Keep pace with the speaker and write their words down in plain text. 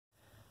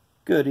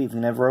Good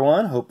evening,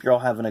 everyone. Hope you're all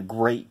having a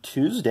great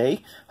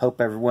Tuesday.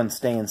 Hope everyone's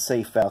staying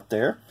safe out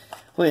there.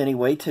 Well,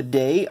 anyway,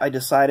 today I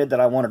decided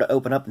that I wanted to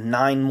open up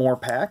 9 more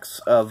packs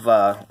of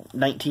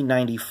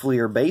 1990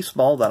 Fleer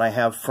baseball that I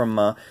have from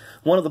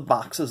one of the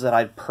boxes that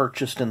I'd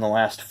purchased in the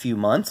last few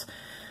months.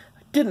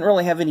 Didn't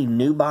really have any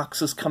new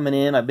boxes coming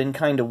in. I've been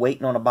kind of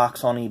waiting on a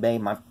box on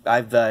eBay.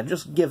 I've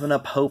just given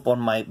up hope on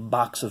my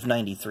box of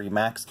 93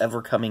 Max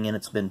ever coming in.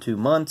 It's been 2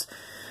 months.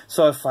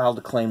 So I filed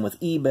a claim with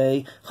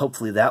eBay.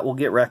 Hopefully that will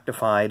get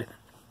rectified.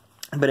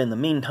 But in the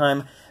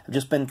meantime, I've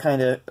just been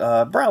kind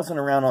of browsing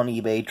around on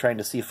eBay, trying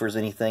to see if there's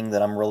anything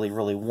that I'm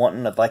really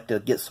wanting. I'd like to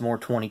get some more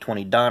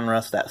 2020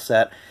 Donruss, that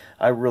set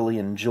I really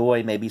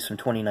enjoy. Maybe some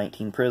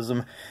 2019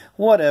 Prism,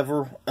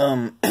 whatever.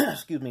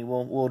 Excuse me,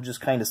 we'll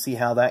just kind of see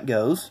how that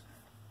goes.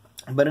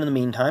 But in the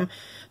meantime,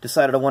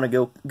 decided I want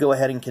to go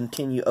ahead and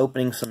continue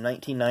opening some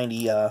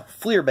 1990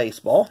 Fleer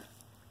baseball.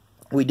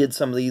 We did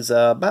some of these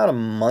about a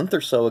month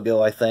or so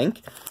ago, I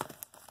think.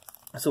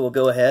 So we'll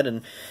go ahead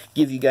and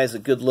give you guys a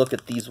good look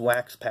at these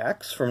wax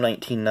packs from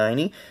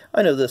 1990.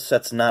 I know this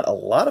set's not a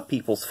lot of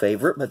people's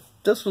favorite, but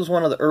this was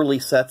one of the early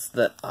sets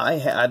that I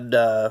had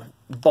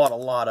bought a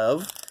lot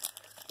of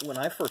when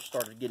I first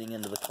started getting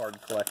into the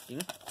card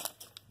collecting.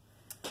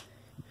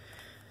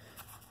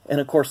 And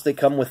of course they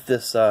come with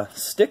this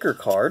sticker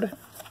card.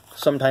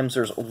 Sometimes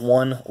there's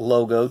one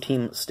logo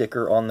team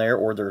sticker on there,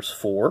 or there's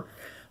 4.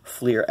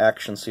 Fleer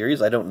Action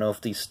Series. I don't know if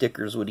these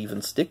stickers would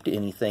even stick to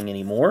anything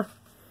anymore.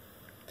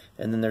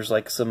 And then there's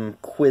like some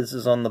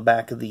quizzes on the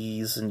back of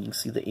these, and you can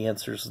see the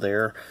answers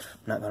there.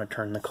 I'm not going to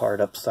turn the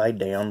card upside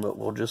down, but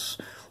we'll just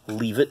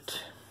leave it.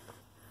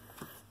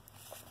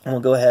 And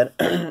we'll go ahead.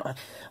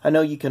 I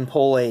know you can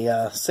pull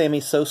a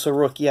Sammy Sosa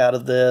rookie out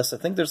of this. I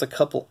think there's a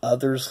couple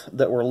others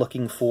that we're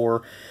looking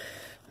for.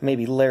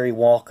 Maybe Larry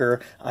Walker.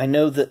 I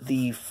know that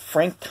the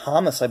Frank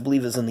Thomas, I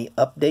believe, is in the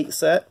update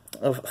set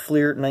of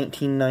Fleer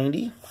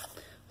 1990.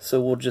 So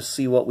we'll just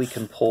see what we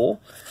can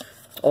pull.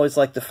 Always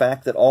like the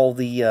fact that all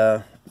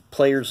the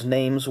players'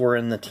 names were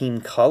in the team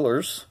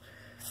colors.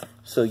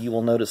 So you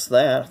will notice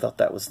that. I thought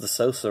that was the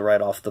Sosa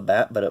right off the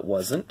bat, but it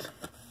wasn't.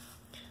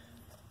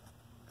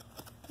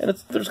 And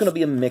there's going to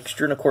be a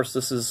mixture, and of course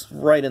this is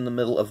right in the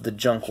middle of the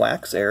junk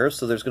wax era,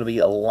 so there's going to be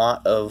a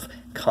lot of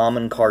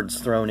common cards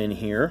thrown in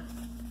here.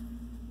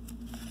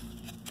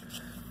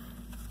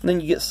 And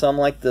then you get some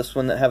like this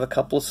one that have a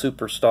couple of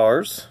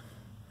superstars.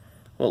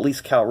 Well, at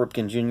least Cal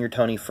Ripken Jr.,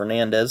 Tony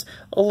Fernandez,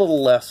 a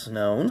little less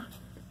known.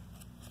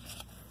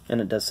 And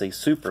it does say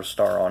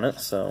superstar on it,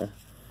 so.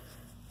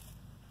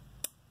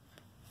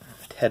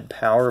 Ted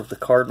Power of the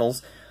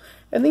Cardinals.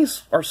 And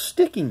these are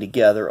sticking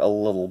together a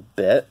little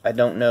bit. I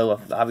don't know,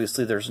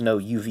 obviously there's no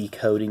UV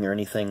coating or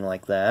anything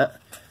like that.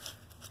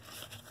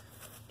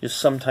 Just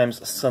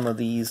sometimes some of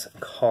these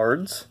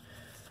cards,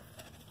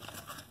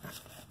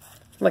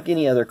 like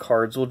any other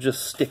cards, will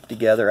just stick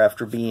together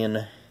after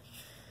being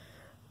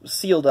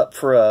sealed up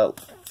for a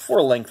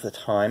length of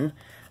time.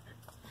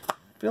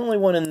 The only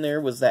one in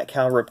there was that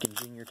Cal Ripken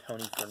Jr.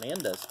 Tony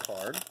Fernandez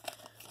card.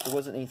 There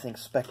wasn't anything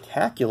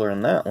spectacular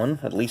in that one,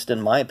 at least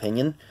in my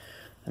opinion.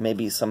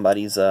 Maybe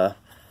somebody's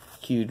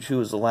huge, who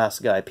was the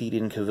last guy, Pete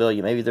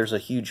Incaviglia. Maybe there's a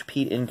huge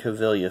Pete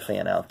Incaviglia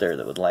fan out there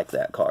that would like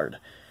that card.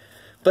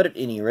 But at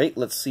any rate,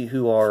 let's see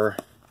who our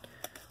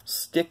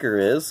sticker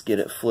is. Get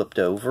it flipped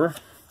over.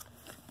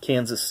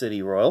 Kansas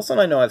City Royals.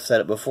 And I know I've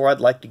said it before, I'd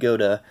like to go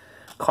to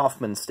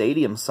Kauffman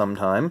Stadium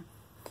sometime.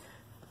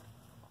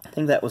 I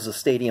think that was a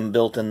stadium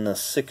built in the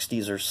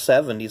 60s or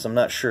 70s. I'm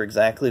not sure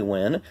exactly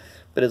when,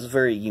 but it's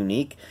very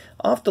unique.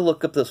 I'll have to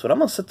look up this one. I'm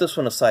going to set this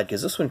one aside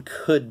because this one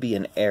could be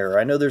an error.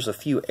 I know there's a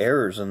few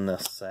errors in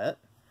this set.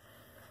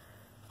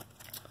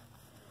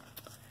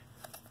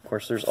 Of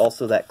course, there's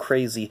also that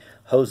crazy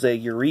Jose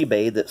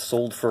Uribe that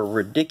sold for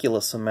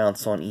ridiculous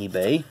amounts on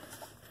eBay.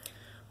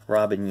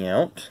 Robin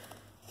Yount.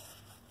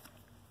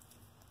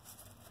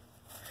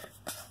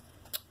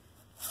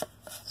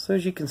 So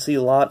as you can see,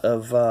 a lot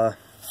of, I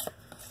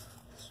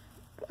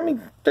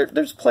mean,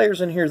 there's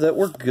players in here that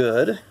were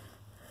good,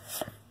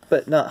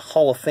 but not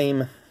Hall of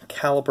Fame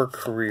caliber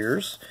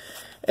careers.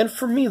 And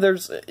for me,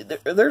 there's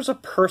a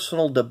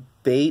personal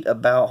debate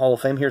about Hall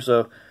of Fame. Here's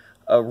a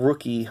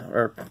rookie,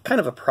 or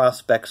kind of a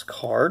prospects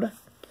card.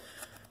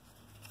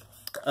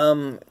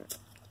 The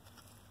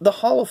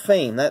Hall of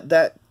Fame,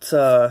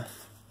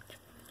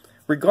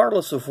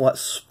 regardless of what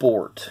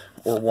sport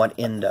or what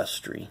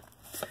industry,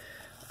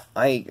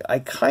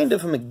 I kind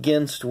of am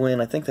against when,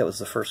 I think that was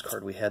the first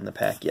card we had in the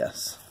pack,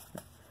 yes.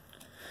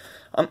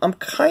 I'm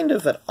kind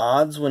of at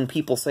odds when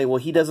people say, well,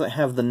 he doesn't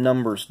have the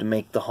numbers to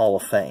make the Hall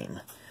of Fame.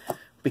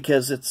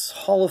 Because it's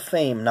Hall of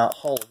Fame, not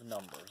Hall of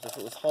Numbers. If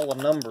it was Hall of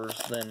Numbers,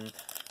 then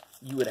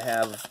you would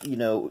have, you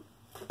know,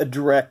 a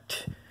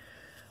direct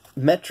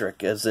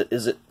metric. Is it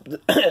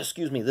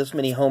excuse me, this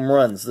many home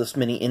runs, this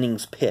many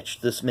innings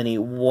pitched, this many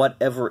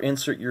whatever,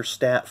 insert your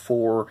stat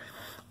for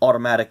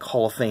automatic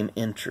Hall of Fame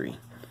entry.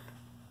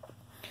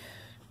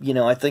 You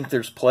know, I think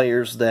there's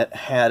players that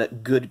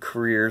had good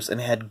careers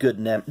and had good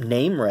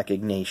name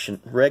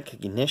recognition.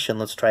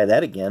 Let's try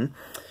that again.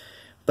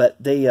 but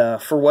they,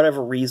 for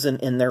whatever reason,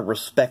 in their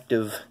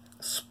respective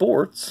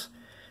sports,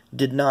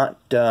 did not,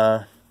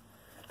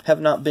 have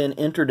not been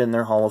entered in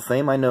their Hall of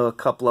Fame. I know a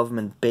couple of them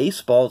in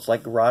baseball. It's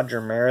like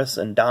Roger Maris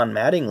and Don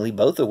Mattingly,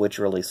 both of which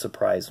really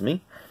surprised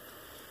me.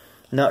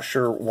 Not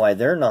sure why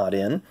they're not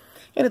in.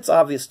 And it's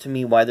obvious to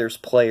me why there's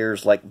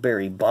players like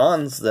Barry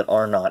Bonds that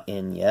are not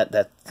in yet.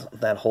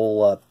 That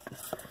whole,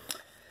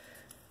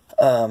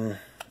 the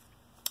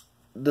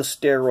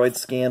steroid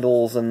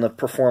scandals and the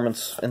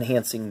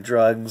performance-enhancing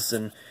drugs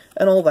and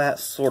all that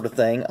sort of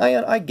thing.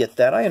 I get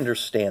that. I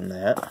understand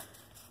that.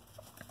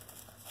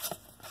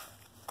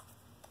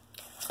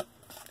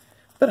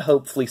 But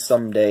hopefully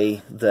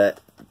someday that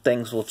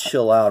things will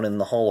chill out in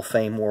the Hall of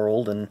Fame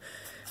world, and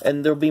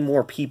there'll be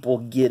more people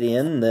get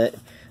in that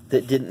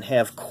didn't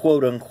have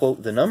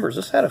quote-unquote the numbers.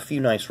 This had a few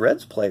nice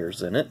Reds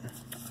players in it.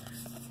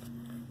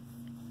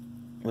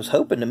 Was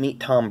hoping to meet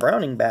Tom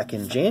Browning back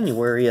in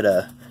January at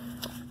I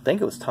think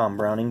it was Tom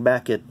Browning,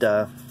 back at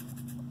one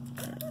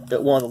of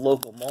the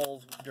local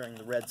malls during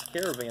the Reds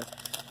Caravan.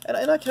 And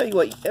I tell you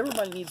what,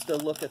 everybody needs to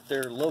look at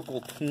their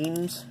local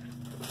teams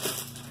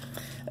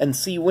and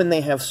see when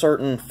they have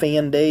certain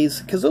fan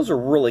days, because those are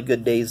really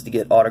good days to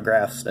get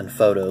autographs and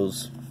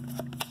photos.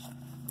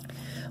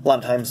 A lot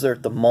of times they're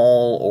at the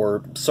mall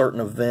or certain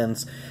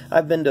events.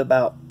 I've been to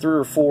about 3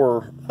 or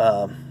 4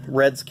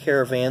 Reds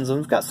Caravans, and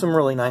we've got some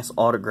really nice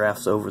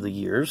autographs over the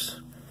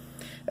years.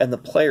 And the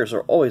players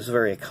are always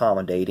very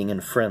accommodating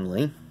and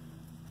friendly.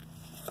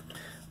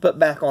 But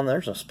back on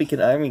there, so speak of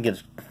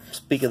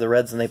the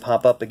Reds and they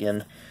pop up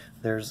again,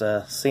 there's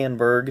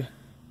Sandberg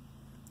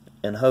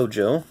and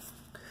Hojo.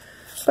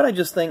 But I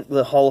just think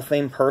the Hall of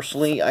Fame,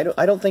 personally, I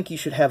don't think you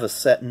should have a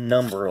set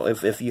number.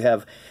 If you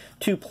have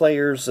 2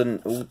 players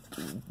and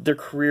their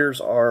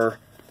careers are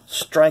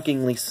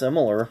strikingly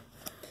similar,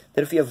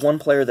 that if you have one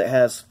player that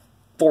has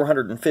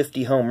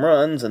 450 home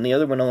runs and the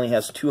other one only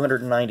has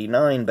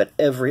 299, but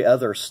every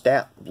other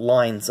stat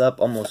lines up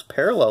almost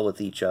parallel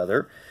with each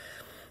other,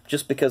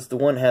 just because the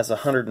one has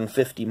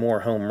 150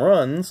 more home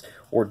runs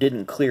or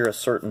didn't clear a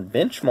certain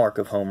benchmark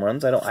of home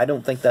runs, I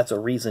don't think that's a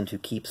reason to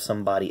keep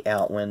somebody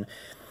out when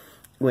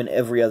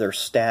every other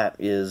stat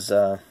is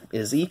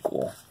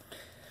equal.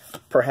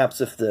 Perhaps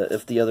if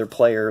the other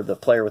player, the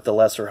player with the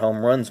lesser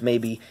home runs,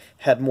 maybe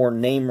had more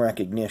name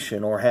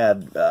recognition or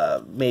had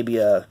maybe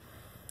a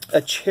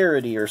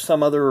charity or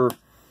some other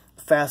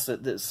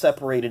facet that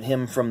separated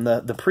him from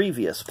the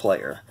previous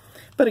player.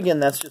 But again,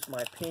 that's just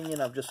my opinion.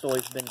 I've just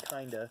always been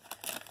kind of...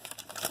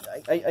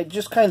 I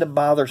just kind of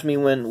bothers me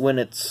when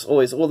it's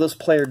always, well, this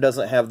player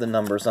doesn't have the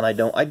numbers, and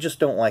I just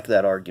don't like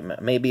that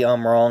argument. Maybe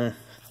I'm wrong,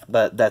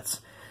 but that's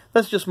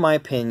just my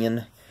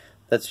opinion.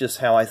 That's just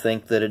how I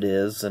think that it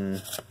is.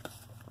 And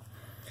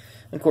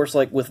of course,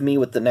 like with me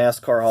with the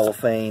NASCAR Hall of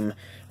Fame,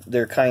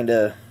 they're kind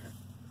of,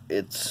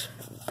 it's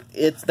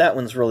that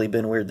one's really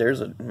been weird.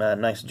 There's a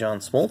nice John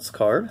Smoltz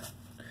card,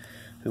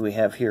 who we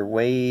have here,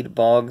 Wade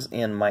Boggs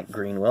and Mike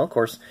Greenwell. Of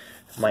course,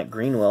 Mike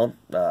Greenwell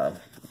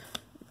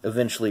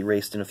eventually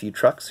raced in a few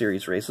Truck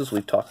Series races.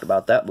 We've talked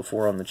about that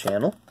before on the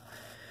channel.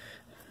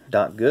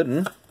 Doc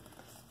Gooden.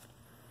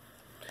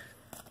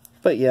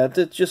 But yeah,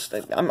 it's just,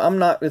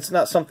 it's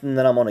not something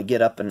that I'm going to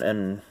get up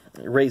and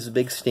raise a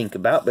big stink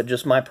about, but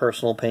just my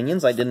personal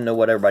opinions. I didn't know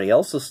what everybody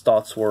else's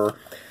thoughts were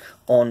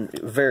on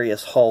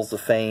various Halls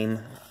of Fame,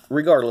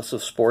 regardless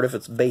of sport, if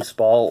it's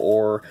baseball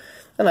or...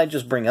 And I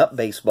just bring up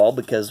baseball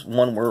because,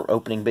 1, we're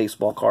opening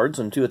baseball cards,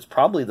 and 2, it's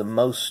probably the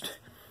most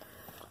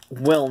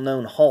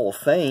well-known Hall of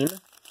Fame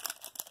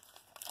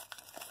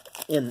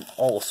in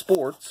all of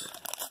sports.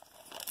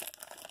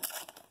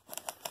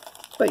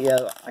 But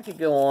yeah, I could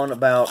go on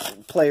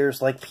about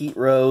players like Pete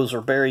Rose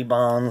or Barry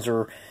Bonds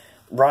or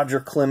Roger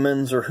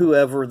Clemens or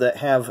whoever that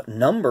have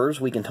numbers.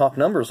 We can talk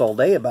numbers all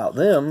day about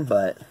them,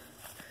 but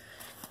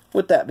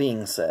with that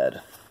being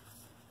said,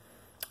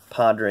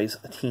 Padres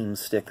team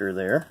sticker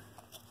there.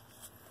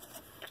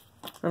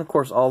 And of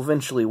course, I'll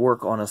eventually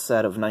work on a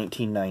set of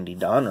 1990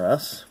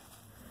 Donruss.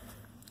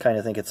 Kind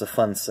of think it's a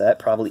fun set,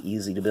 probably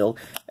easy to build.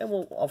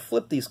 And I'll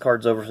flip these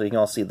cards over so you can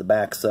all see the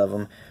backs of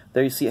them.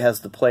 There you see it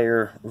has the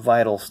player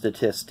vital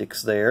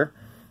statistics there,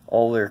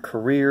 all their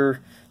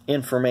career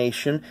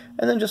information,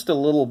 and then just a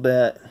little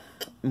bit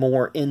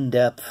more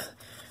in-depth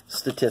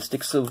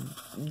statistics. So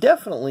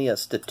definitely a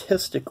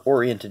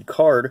statistic-oriented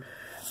card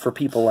for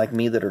people like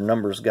me that are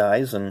numbers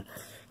guys and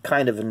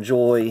kind of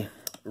enjoy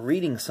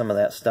reading some of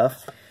that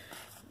stuff.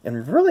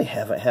 And really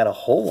haven't had a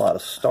whole lot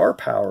of star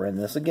power in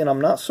this. Again,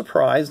 I'm not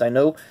surprised. I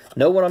know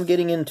what I'm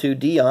getting into.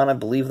 Dion, I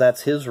believe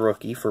that's his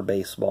rookie for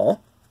baseball.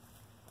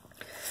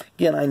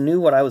 Again, I knew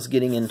what I was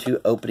getting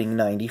into opening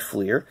 90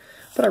 Fleer,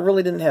 but I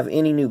really didn't have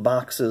any new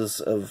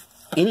boxes of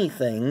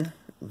anything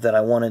that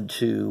I wanted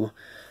to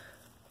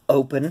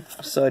open.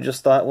 So I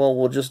just thought, well,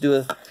 we'll just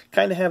do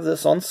kind of have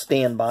this on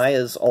standby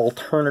as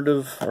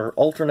alternative or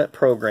alternate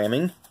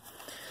programming.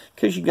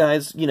 Because you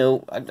guys, you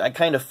know, I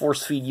kind of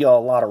force feed y'all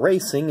a lot of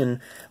racing,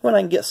 and when I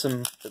can get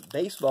some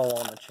baseball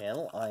on the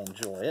channel, I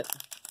enjoy it.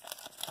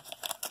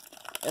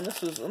 And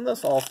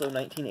this also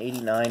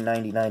 1989,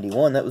 90,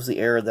 91. That was the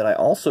era that I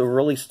also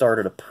really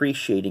started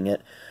appreciating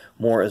it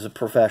more as a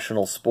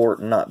professional sport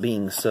and not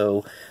being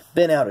so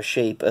bent out of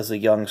shape as a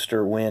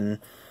youngster when,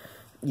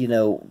 you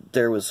know,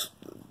 there was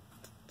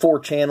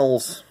 4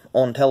 channels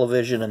on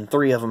television and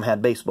 3 of them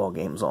had baseball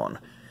games on.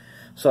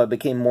 So I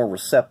became more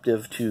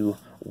receptive to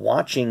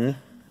watching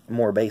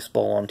more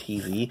baseball on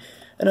TV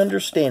and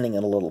understanding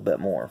it a little bit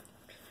more.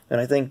 And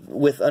I think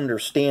with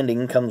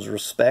understanding comes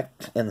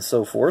respect and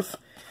so forth.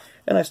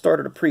 And I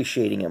started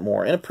appreciating it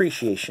more, and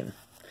appreciation.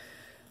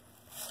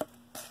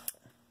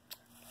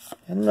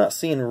 I'm not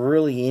seeing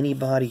really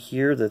anybody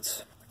here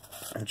that's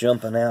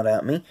jumping out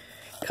at me.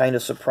 Kind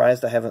of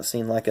surprised I haven't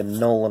seen like a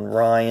Nolan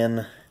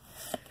Ryan,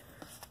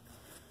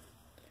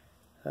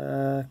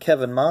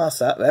 Kevin Moss.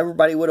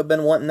 Everybody would have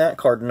been wanting that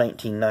card in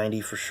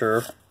 1990 for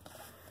sure.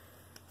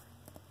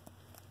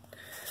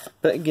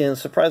 But again,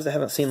 surprised I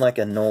haven't seen like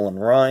a Nolan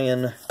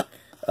Ryan,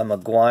 a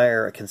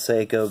McGuire, a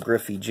Canseco,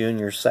 Griffey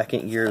Jr.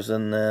 second years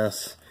in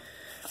this.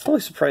 Really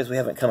surprised we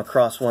haven't come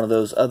across one of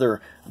those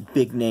other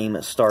big name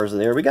stars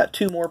there. We got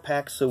 2 more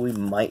packs, so we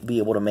might be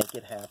able to make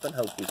it happen.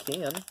 Hope we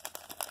can.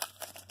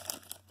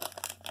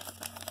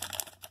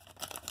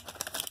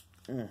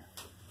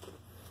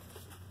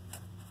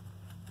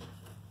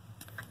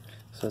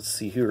 So let's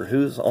see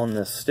who's on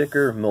this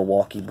sticker.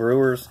 Milwaukee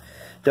Brewers.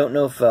 Don't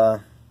know if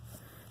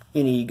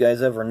any of you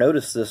guys ever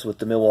noticed this with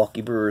the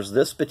Milwaukee Brewers,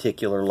 this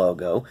particular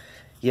logo.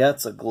 Yeah,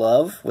 it's a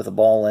glove with a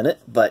ball in it,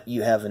 but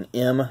you have an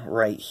M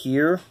right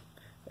here,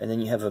 and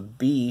then you have a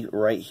B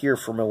right here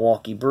for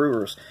Milwaukee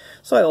Brewers.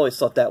 So I always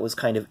thought that was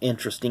kind of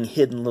interesting,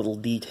 hidden little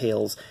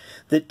details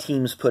that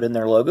teams put in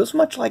their logos,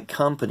 much like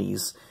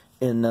companies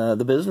in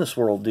the business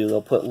world do.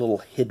 They'll put little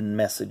hidden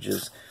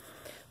messages.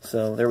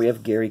 So there we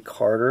have Gary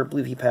Carter. I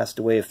believe he passed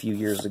away a few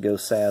years ago,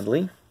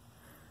 sadly.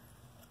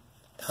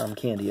 Tom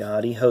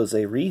Candiotti,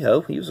 Jose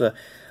Rijo. He was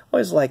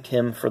always liked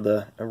him for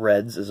the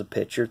Reds as a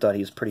pitcher. Thought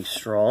he was pretty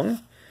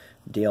strong.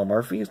 Dale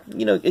Murphy.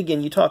 You know,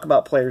 again, you talk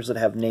about players that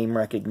have name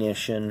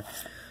recognition.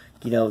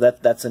 You know,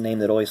 that's a name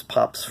that always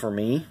pops for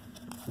me.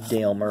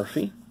 Dale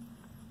Murphy.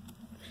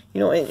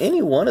 You know,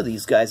 any one of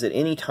these guys at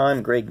any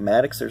time, Greg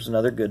Maddux, there's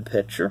another good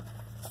pitcher.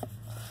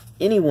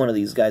 Any one of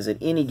these guys at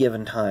any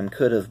given time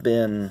could have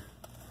been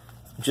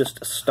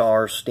just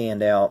star,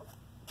 standout,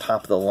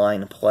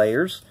 top-of-the-line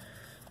players.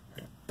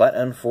 But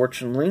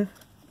unfortunately,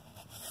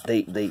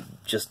 they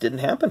just didn't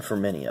happen for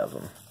many of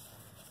them.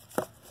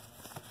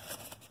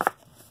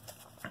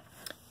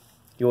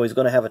 You're always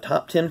going to have a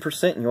top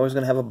 10%, and you're always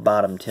going to have a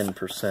bottom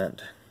 10%.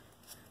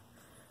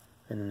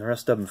 And the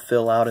rest of them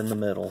fill out in the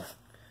middle.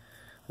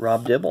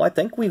 Rob Dibble, I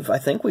think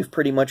we've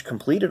pretty much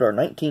completed our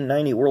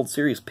 1990 World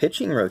Series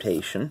pitching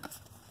rotation.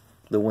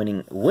 The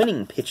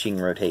winning pitching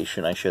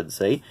rotation, I should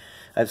say.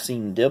 I've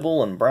seen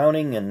Dibble and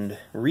Browning and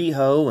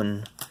Rijo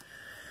and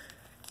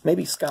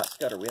maybe Scott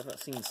Scudder. We haven't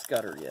seen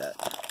Scudder yet.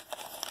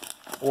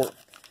 Or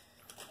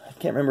I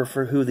can't remember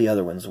for who the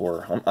other ones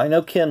were. I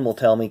know Ken will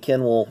tell me.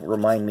 Ken will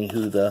remind me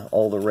who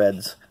all the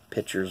Reds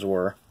pitchers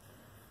were,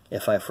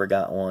 if I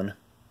forgot one.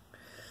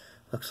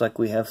 Looks like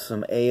we have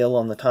some AL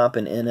on the top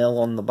and NL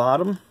on the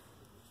bottom.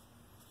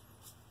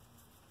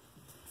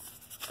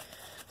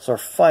 It's our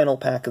final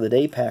pack of the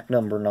day, pack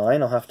number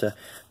 9. I'll have to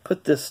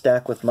put this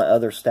stack with my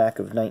other stack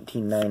of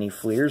 1990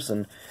 Fleers,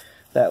 and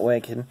that way I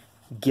can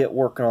get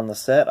working on the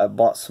set. I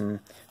bought some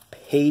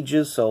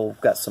pages, so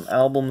I've got some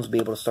albums, be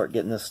able to start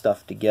getting this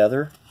stuff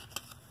together.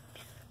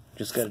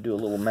 Just got to do a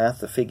little math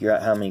to figure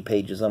out how many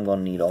pages I'm going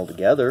to need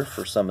altogether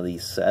for some of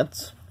these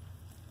sets.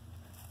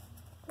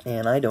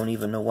 And I don't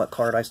even know what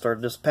card I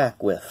started this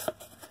pack with.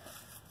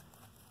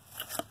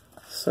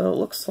 So it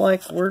looks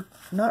like we're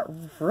not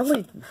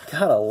really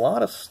got a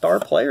lot of star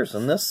players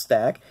in this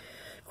stack.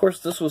 Of course,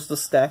 this was the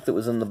stack that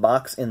was in the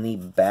box in the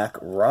back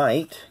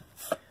right.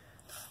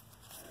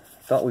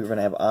 Thought we were going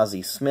to have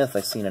Ozzie Smith.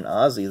 I seen an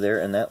Ozzie there,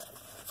 and that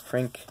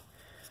Frank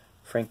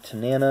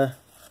Tanana,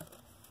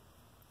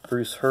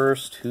 Bruce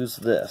Hurst. Who's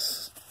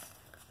this?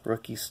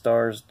 Rookie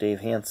stars, Dave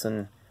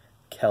Hansen,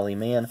 Kelly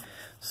Mann.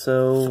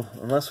 So,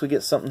 unless we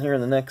get something here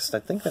in the next, I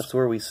think that's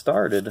where we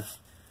started.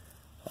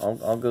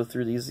 I'll go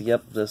through these.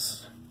 Yep,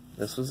 this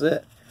was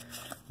it.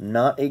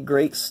 Not a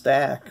great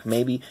stack.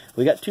 Maybe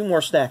we got 2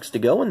 more stacks to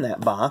go in that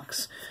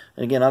box.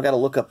 And again, I've got to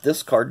look up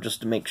this card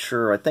just to make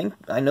sure.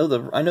 I know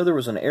there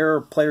was an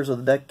error, Players of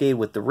the Decade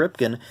with the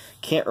Ripken.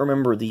 Can't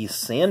remember the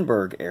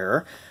Sandberg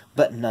error,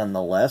 but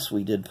nonetheless,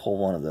 we did pull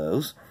one of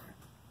those.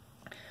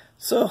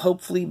 So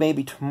hopefully,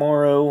 maybe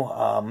tomorrow.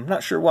 I'm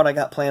not sure what I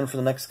got planned for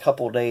the next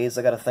couple of days.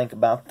 I got to think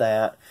about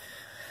that.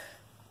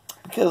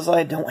 Because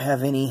I don't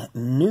have any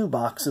new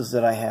boxes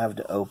that I have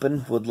to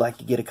open. Would like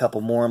to get a couple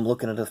more. I'm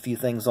looking at a few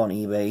things on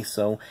eBay.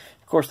 So,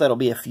 of course, that'll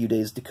be a few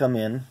days to come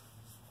in.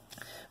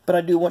 But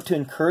I do want to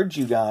encourage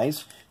you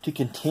guys to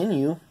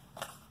continue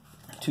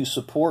to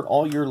support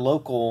all your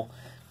local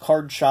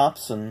card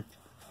shops and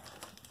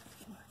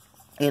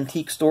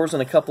antique stores.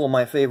 And a couple of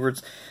my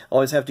favorites. I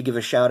always have to give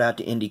a shout out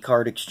to Indie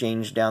Card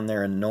Exchange down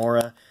there in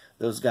Nora.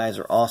 Those guys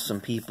are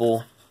awesome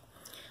people.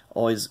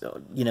 always,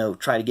 you know,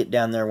 try to get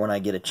down there when I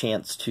get a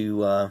chance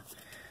to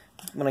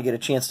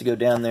go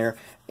down there,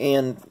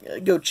 and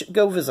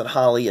go visit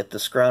Holly at the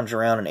Scrounge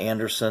Around in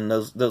Anderson.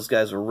 Those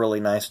guys were really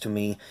nice to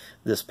me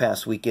this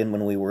past weekend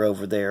when we were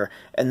over there,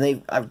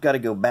 and I've got to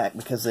go back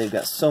because they've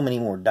got so many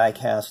more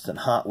die-casts and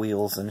Hot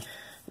Wheels and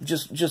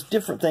just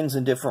different things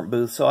in different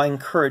booths. So I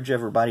encourage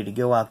everybody to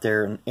go out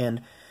there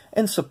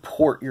and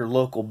support your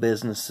local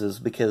businesses,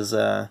 because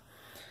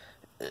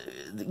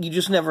you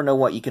just never know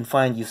what you can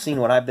find. You've seen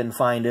what I've been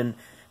finding,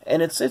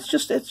 and it's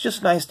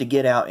just nice to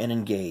get out and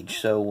engage.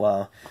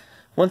 So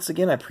once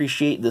again, I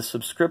appreciate the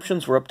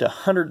subscriptions. We're up to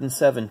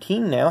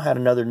 117 now. Had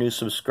another new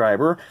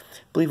subscriber.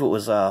 I believe it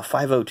was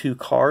 502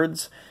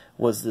 Cards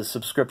was the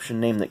subscription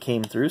name that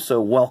came through.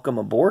 So welcome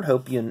aboard.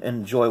 Hope you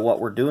enjoy what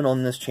we're doing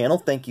on this channel.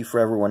 Thank you for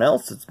everyone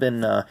else. It's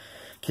been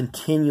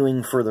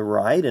continuing for the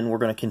ride, and we're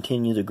going to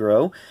continue to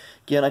grow.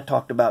 Again, I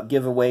talked about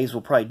giveaways.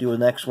 We'll probably do a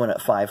next one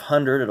at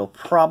 500. It'll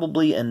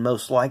probably and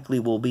most likely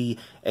will be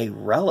a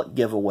relic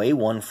giveaway,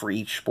 one for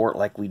each sport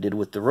like we did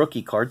with the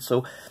rookie card.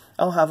 So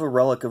I'll have a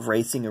relic of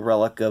racing, a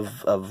relic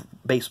of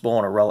baseball,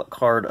 and a relic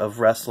card of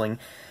wrestling.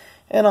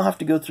 And I'll have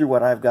to go through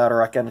what I've got,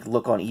 or I can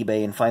look on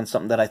eBay and find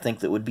something that I think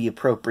that would be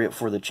appropriate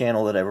for the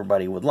channel that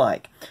everybody would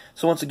like.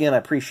 So once again, I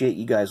appreciate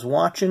you guys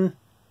watching.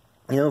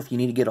 You know, if you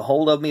need to get a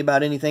hold of me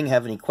about anything,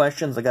 have any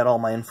questions, I got all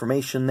my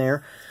information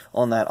there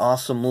on that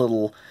awesome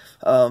little,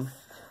 I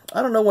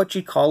don't know what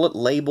you'd call it,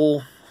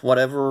 label,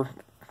 whatever,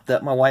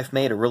 that my wife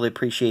made. I really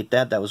appreciate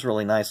that. That was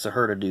really nice of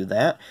her to do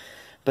that.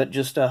 But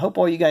just hope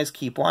all you guys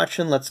keep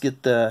watching. Let's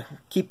keep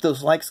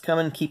those likes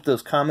coming, keep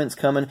those comments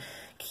coming.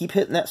 Keep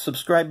hitting that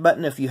subscribe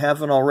button if you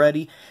haven't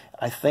already.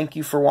 I thank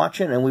you for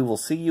watching, and we will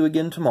see you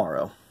again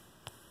tomorrow.